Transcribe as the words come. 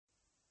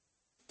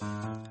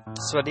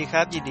สวัสดีค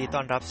รับยินดีต้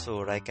อนรับสู่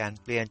รายการ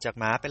เปลี่ยนจาก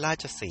ม้าเป็นรา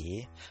ชสีห์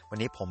วัน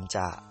นี้ผมจ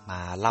ะม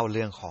าเล่าเ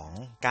รื่องของ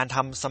การท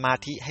ำสมา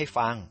ธิให้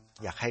ฟัง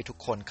อยากให้ทุก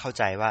คนเข้า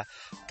ใจว่า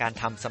การ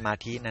ทำสมา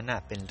ธินั้น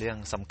เป็นเรื่อง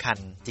สำคัญ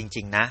จ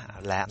ริงๆนะ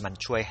และมัน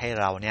ช่วยให้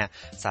เราเนี่ย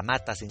สามาร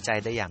ถตัดสินใจ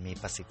ได้อย่างมี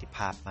ประสิทธิภ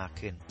าพมาก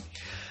ขึ้น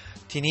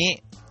ทีนี้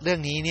เรื่อง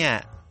นี้เนี่ย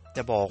จ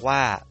ะบอกว่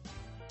า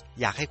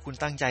อยากให้คุณ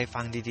ตั้งใจ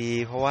ฟังดี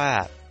ๆเพราะว่า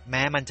แ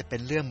ม้มันจะเป็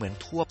นเรื่องเหมือน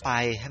ทั่วไป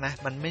ใช่ไหม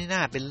มันไม่น่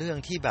าเป็นเรื่อง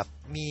ที่แบบ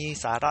มี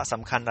สาระส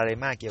ำคัญอะไร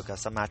มากเกี่ยวกับ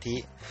สมาธิ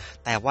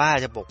แต่ว่า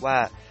จะบอกว่า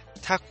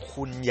ถ้า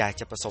คุณอยาก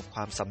จะประสบคว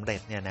ามสำเร็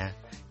จเนี่ยนะ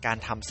การ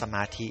ทำสม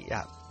าธิ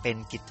เป็น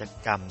กิจ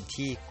กรรม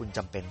ที่คุณจ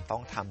ำเป็นต้อ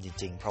งทำจ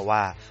ริงๆเพราะว่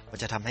ามัน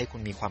จะทำให้คุ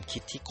ณมีความคิ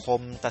ดที่ค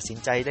มตัดสิน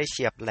ใจได้เ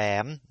ฉียบแหล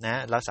มน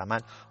ะแล้วสามาร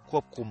ถคว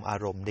บคุมอา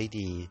รมณ์ได้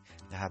ดี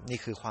นะครับนี่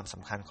คือความส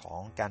ำคัญของ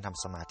การท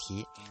ำสมาธิ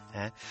น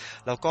ะ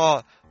แล้วก็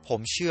ผ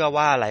มเชื่อ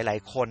ว่าหลาย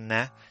ๆคนน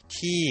ะ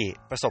ที่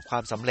ประสบควา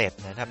มสำเร็จ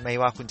นะไม่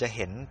ว่าคุณจะเ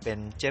ห็นเป็น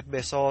เจฟ เบ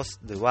โซส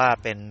หรือว่า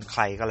เป็นใค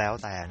รก็แล้ว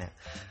แต่เนี่ย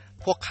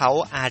พวกเขา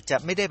อาจจะ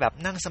ไม่ได้แบบ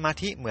นั่งสมา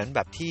ธิเหมือนแบ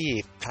บที่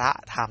พระ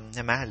ทำใ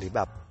ช่ไหมหรือแ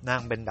บบนั่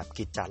งเป็นแบบ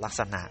กิจจลัก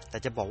ษณะแต่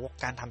จะบอกว่า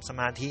การทำส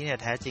มาธิเนี่ย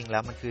แท้จริงแล้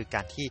วมันคือก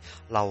ารที่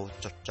เรา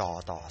จดจ่อ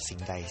ต่อสิ่ง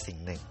ใดสิ่ง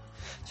หนึ่ง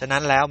ฉะนั้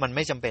นแล้วมันไ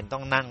ม่จำเป็นต้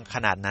องนั่งข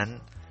นาดนั้น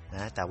น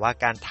ะแต่ว่า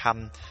การท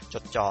ำจ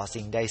ดจ่อ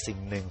สิ่งใดสิ่ง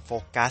หนึ่งโฟ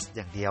กัสอ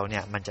ย่างเดียวเนี่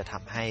ยมันจะท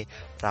ำให้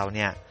เราเ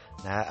นี่ย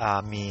นะ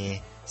มี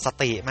ส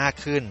ติมาก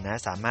ขึ้นนะ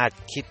สามารถ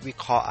คิดวิ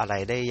เคราะห์อะไร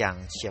ได้อย่าง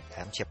เฉียบแหล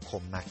มเฉียบค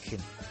มมากขึ้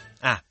น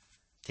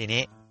ที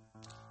นี้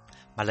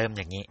มาเริ่มอ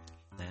ย่างนี้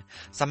นะ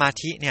สมา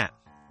ธิเนี่ย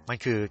มัน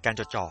คือการ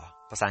จดจ่อ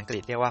ภาษาอังกฤ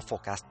ษเรียกว่าโฟ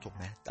กัสถูกไ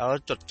หมแล้ว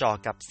จดจ่อ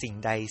กับสิ่ง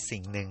ใดสิ่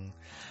งหนึ่ง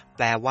แ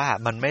ปลว่า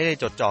มันไม่ได้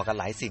จดจ่อกับ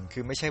หลายสิ่งคื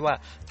อไม่ใช่ว่า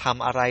ท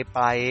ำอะไรไ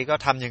ปก็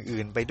ทำอย่าง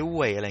อื่นไปด้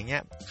วยอะไรเงี้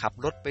ยขับ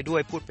รถไปด้ว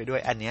ยพูดไปด้ว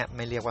ยอันเนี้ยไ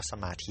ม่เรียกว่าส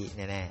มาธิแ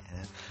น่ๆ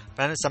นะเพรา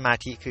ะฉะนั้นสมา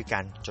ธิคือกา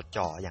รจด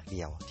จ่ออย่างเ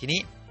ดียวที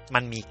นี้มั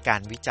นมีกา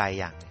รวิจัย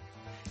อย่าง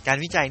การ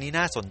วิจัยนี้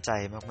น่าสนใจ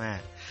มาก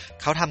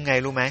ๆเขาทำไง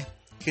รู้ไหม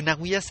คือนัก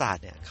วิทยาศาสต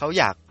ร์เนี่ยเขา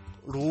อยาก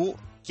รู้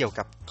เกี่ยว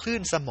กับคลื่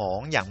นสมอง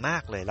อย่างมา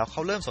กเลยแล้วเข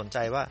าเริ่มสนใจ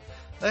ว่า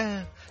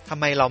ทำ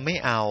ไมเราไม่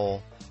เอา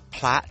พ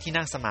ระที่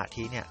นั่งสมา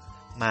ธิเนี่ย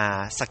มา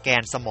สแก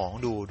นสมอง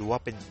ดูว่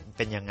าเ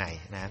ป็นยังไง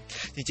นะ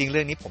จริงๆเ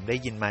รื่องนี้ผมได้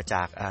ยินมาจ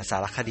ากสา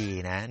รคดี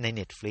นะใน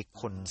Netflix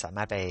คุณสาม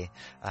ารถไป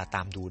ต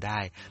ามดูได้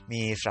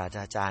มีศาสต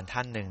ราจารย์ท่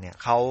านหนึ่งเนี่ย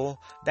เขา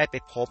ได้ไป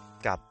พบ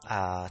กับ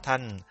ท่า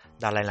น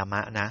ดาไลลาม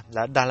ะนะแ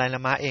ล้วดาไลล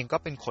ามะเองก็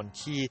เป็นคน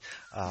ที่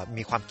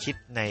มีความคิด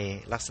ใน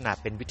ลักษณะ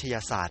เป็นวิทย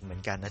าศาสตร์เหมือ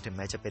นกันนะถึงแ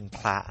ม้จะเป็นพ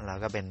ระแล้ว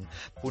ก็เป็น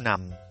ผู้น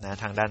ำนะ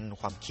ทางด้าน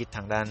ความคิดท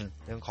างด้าน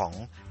เรื่องของ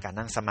การ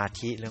นั่งสมา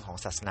ธิเรื่องของ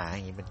ศาสนาอ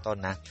ย่างนี้เป็นต้น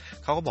นะ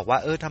เขาก็บอกว่า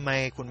ทำไม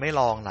คุณไม่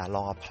ลอง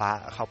เอาพระ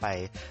เข้าไป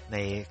ใน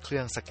เครื่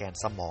องสแกน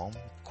สมอง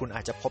คุณอ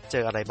าจจะพบเจ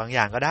ออะไรบางอ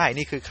ย่างก็ได้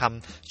นี่คือค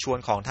ำชวน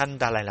ของท่าน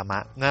ดาไลลามะ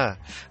น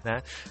ะ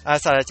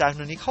ศาสตราจารย์ค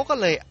นนี้เขาก็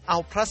เลยเอา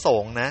พระส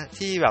งฆ์นะ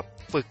ที่แบบ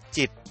ฝึก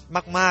จิต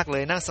มากๆเล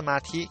ยนั่งสมา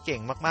ธิเก่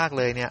งมากๆ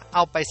เลยเนี่ยเอ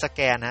าไปสแก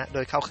นนะโด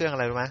ยเข้าเครื่องอะ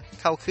ไรรู้ไหม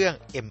เข้าเครื่อง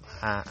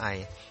MRI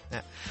น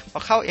ะพอ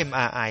เข้า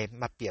MRI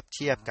มาเปรียบเ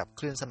ทียบกับ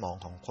คลื่นสมอง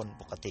ของคน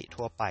ปกติ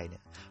ทั่วไปเนี่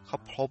ยเขา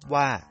พบ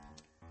ว่า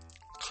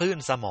คลื่น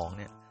สมอง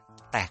เนี่ย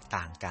แตก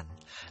ต่างกัน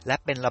และ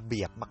เป็นระเ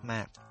บียบม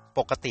ากๆ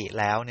ปกติ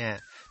แล้วเนี่ย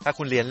ถ้า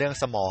คุณเรียนเรื่อง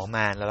สมองม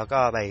าแล้วก็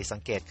ไปสั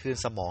งเกตคลื่น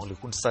สมองหรือ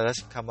คุณเซิร์ช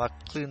คำว่า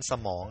คลื่นส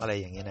มองอะไร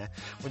อย่างเงี้ยนะ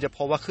คุณจะพ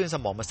บว่าคลื่นส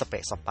มองมันสเป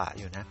ะสปะ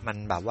อยู่นะมัน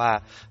แบบว่า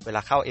เวล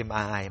าเข้า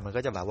MRI มันก็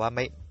จะแบบว่า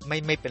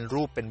ไม่เป็น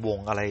รูปเป็นวง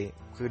อะไร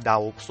คือเดา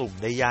สุ่ม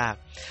ได้ยาก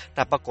แ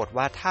ต่ปรากฏ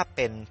ว่าถ้าเ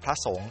ป็นพระ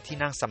สงฆ์ที่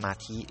นั่งสมา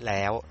ธิแ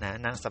ล้วนะ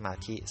นั่งสมา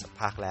ธิสัก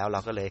พักแล้วเรา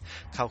ก็เลย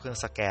เข้าเครื่อง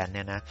สแกนเ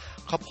นี่ยนะ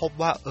เขาพบ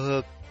ว่า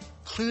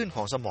คลื่นข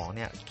องสมองเ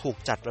นี่ยถูก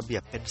จัดระเบีย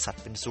บเป็นสัด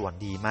เป็นส่วน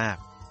ดีมาก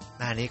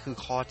อันนี้คือ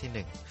ข้อ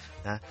ที่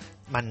1นะ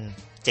มัน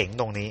เจ๋ง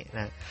ตรงนี้น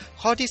ะ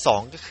ข้อที่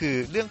2ก็คือ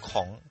เรื่องข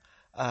อง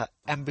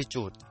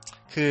amplitude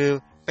คือ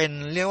เป็น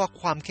เรียกว่า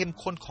ความเข้ม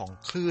ข้นของ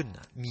คลื่น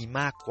มี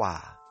มากกว่า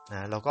น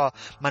ะแล้วก็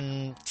มัน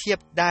เทียบ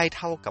ได้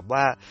เท่ากับ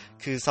ว่า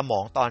คือสมอ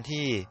งตอน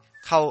ที่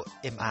เข้า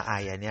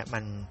MRI อันเนี้ยมั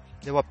น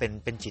เรียกว่า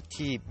เป็นจิต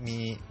ที่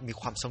มี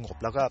ความสงบ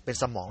แล้วก็เป็น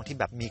สมองที่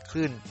แบบมีค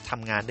ลื่นท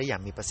ำงานได้อย่า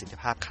งมีประสิทธิ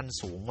ภาพขั้น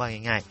สูงว่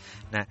าง่าย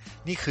ๆนะ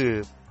นี่คือ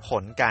ผ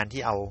ลการ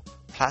ที่เอา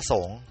พระส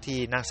งฆ์ที่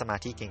นั่งสมา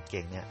ธิเ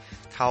ก่งๆเนี่ย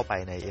เข้าไป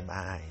ใน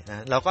MRI น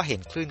ะเราก็เห็น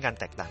คลื่นการ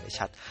แตกต่างได้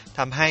ชัดท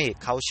ำให้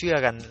เขาเชื่อ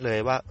กันเลย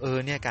ว่า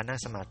เนี่ยการนั่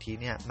งสมาธิ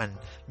เนี่ยมัน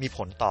มีผ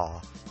ลต่อ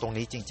ตรง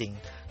นี้จริง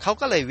ๆเขา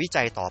ก็เลยวิ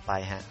จัยต่อไป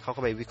ฮะเขา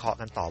ก็ไปวิเคราะห์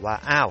กันต่อว่า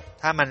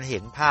ถ้ามันเห็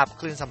นภาพ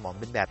คลื่นสมอง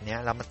เป็นแบบนี้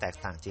แล้วมันแตก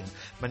ต่างจริง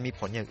มันมี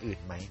ผลอย่างอื่น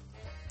ไหม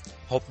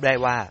พบได้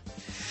ว่า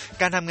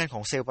การทำงานข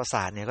องเซลล์ประส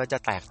าทเนี่ยก็จะ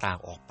แตกต่าง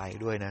ออกไป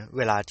ด้วยนะเ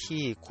วลา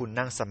ที่คุณ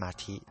นั่งสมา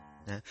ธิ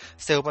นะ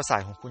เซลล์ประสาท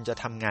ของคุณจะ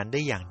ทำงานได้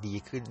อย่างดี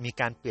ขึ้นมี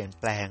การเปลี่ยน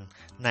แปลง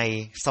ใน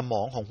สม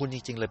องของคุณจ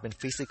ริงๆเลยเป็น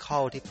ฟิสิกอ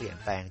ลที่เปลี่ยน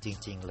แปลงจ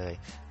ริงๆเลย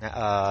นะ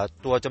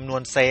ตัวจำนว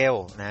นเซล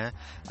ล์นะ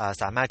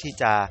สามารถที่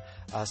จะ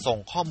ส่ง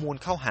ข้อมูล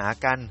เข้าหา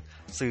กัน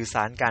สื่อส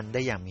ารกันไ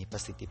ด้อย่างมีปร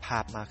ะสิทธิภา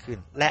พมากขึ้น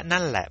และ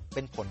นั่นแหละเ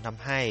ป็นผลท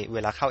ำให้เว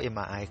ลาเข้า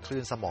MRI คลื่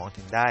นสมอง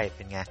ถึงได้เ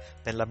ป็นไง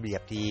เป็นระเบีย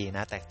บดีน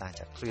ะแตกต่าง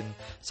จากคลื่น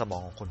สมอ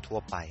งของคนทั่ว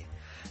ไป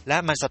และ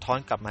มันสะท้อน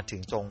กลับมาถึ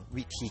งตรง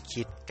วิธี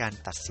คิดการ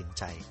ตัดสิน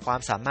ใจความ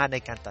สามารถใน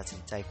การตัดสิ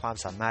นใจความ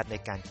สามารถใน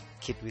การ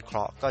คิดวิเคร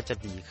าะห์ก็จะ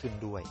ดีขึ้น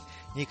ด้วย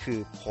นี่คือ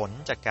ผล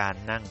จากการ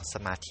นั่งส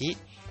มาธิ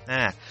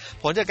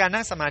ผลจากการ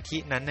นั่งสมาธิ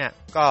นั้นเนี่ย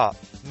ก็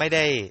ไม่ไ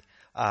ด้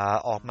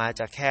ออกมา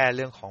จากแค่เ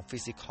รื่องของฟิ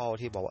สิกอล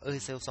ที่บอกว่า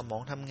เซลล์สมอ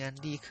งทำงาน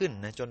ดีขึ้น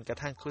นะจนกระ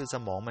ทั่งคลื่นส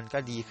มองมันก็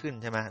ดีขึ้น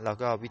ใช่ไหมแล้ว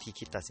ก็วิธี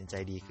คิดตัดสินใจ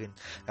ดีขึ้น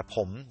แต่ผ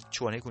มช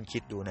วนให้คุณคิ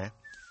ดดูนะ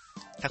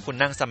ถ้าคุณ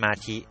นั่งสมา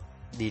ธิ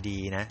ดี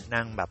ๆนะ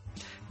นั่งแบบ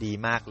ดี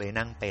มากเลย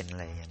นั่งเป็นอะ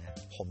ไรอย่างเงี้ยนะ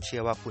ผมเชื่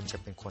อว่าคุณจะ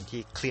เป็นคน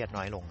ที่เครียด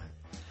น้อยลง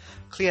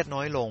เครียดน้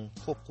อยลง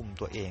ควบคุม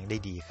ตัวเองได้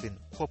ดีขึ้น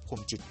ควบคุม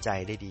จิตใจ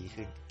ได้ดี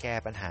ขึ้นแก้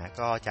ปัญหา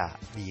ก็จะ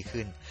ดี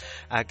ขึ้น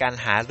การ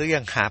หาเรื่อ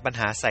งหาปัญ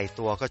หาใส่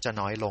ตัวก็จะ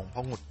น้อยลงเพร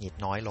าะหงุดหงิด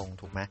น้อยลง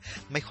ถูกไหม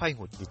ไม่ค่อยห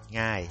งุดหงิด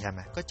ง่ายใช่ไหม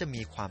ก็จะ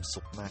มีความ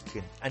สุขมาก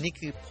ขึ้นอันนี้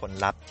คือผล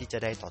ลัพธ์ที่จะ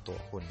ได้ต่อตัว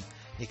คุณ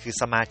นี่คือ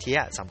สมาธิ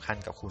สำคัญ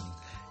กับคุณ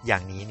อย่า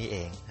งนี้นี่เอ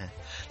ง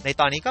ใน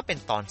ตอนนี้ก็เป็น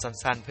ตอน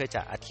สั้นๆเพื่อจ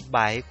ะอธิบ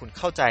ายให้คุณ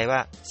เข้าใจว่า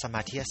สม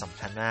าธิสำ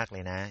คัญมากเล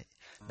ยนะ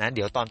เ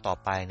ดี๋ยวตอนต่อ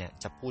ไปเนี่ย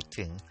จะพูด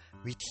ถึง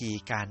วิธี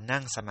การนั่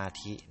งสมา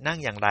ธินั่ง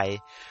อย่างไร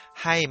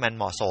ให้มันเ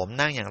หมาะสม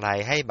นั่งอย่างไร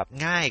ให้แบบ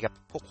ง่ายกับ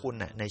พวกคุณ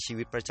ในชี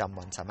วิตประจำ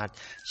วันสามารถ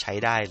ใช้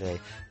ได้เลย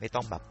ไม่ต้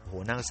องแบบโห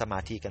นั่งสมา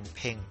ธิกันเ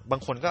พ่งบา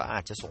งคนก็อา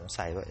จจะสง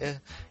สัยว่า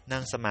นั่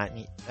งส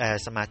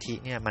มาธิ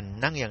เนี่ยมัน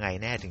นั่งยังไง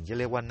แน่ถึงจะ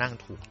เรียกว่านั่ง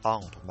ถูกต้อง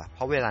ถูกป่ะเพ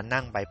ราะเวลา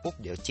นั่งไปปุ๊บ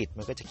เดี๋ยวจิต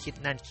มันก็จะคิด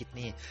นั่นคิด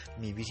นี่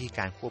มีวิธีก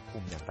ารควบคุ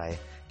มอย่างไร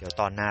เดี๋ยว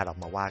ตอนหน้าเรา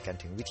มาว่ากัน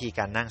ถึงวิธีก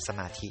ารนั่งส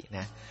มาธิน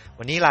ะ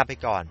วันนี้ลาไป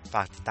ก่อนฝ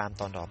ากติดตาม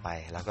ตอนต่อไป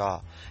แล้วก็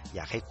อ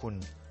ยากให้คุณ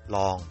ล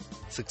อง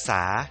ศึกษ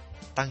า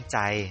ตั้งใจ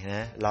น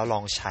ะแล้วล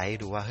องใช้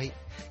ดูว่า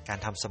การ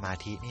ทำสมา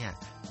ธิเนี่ย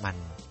มัน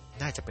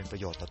น่าจะเป็นประ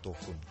โยชน์ต่อตัว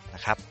คุณน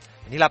ะครับ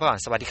วันนี้ลาไปก่อน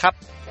สวัสดีครับ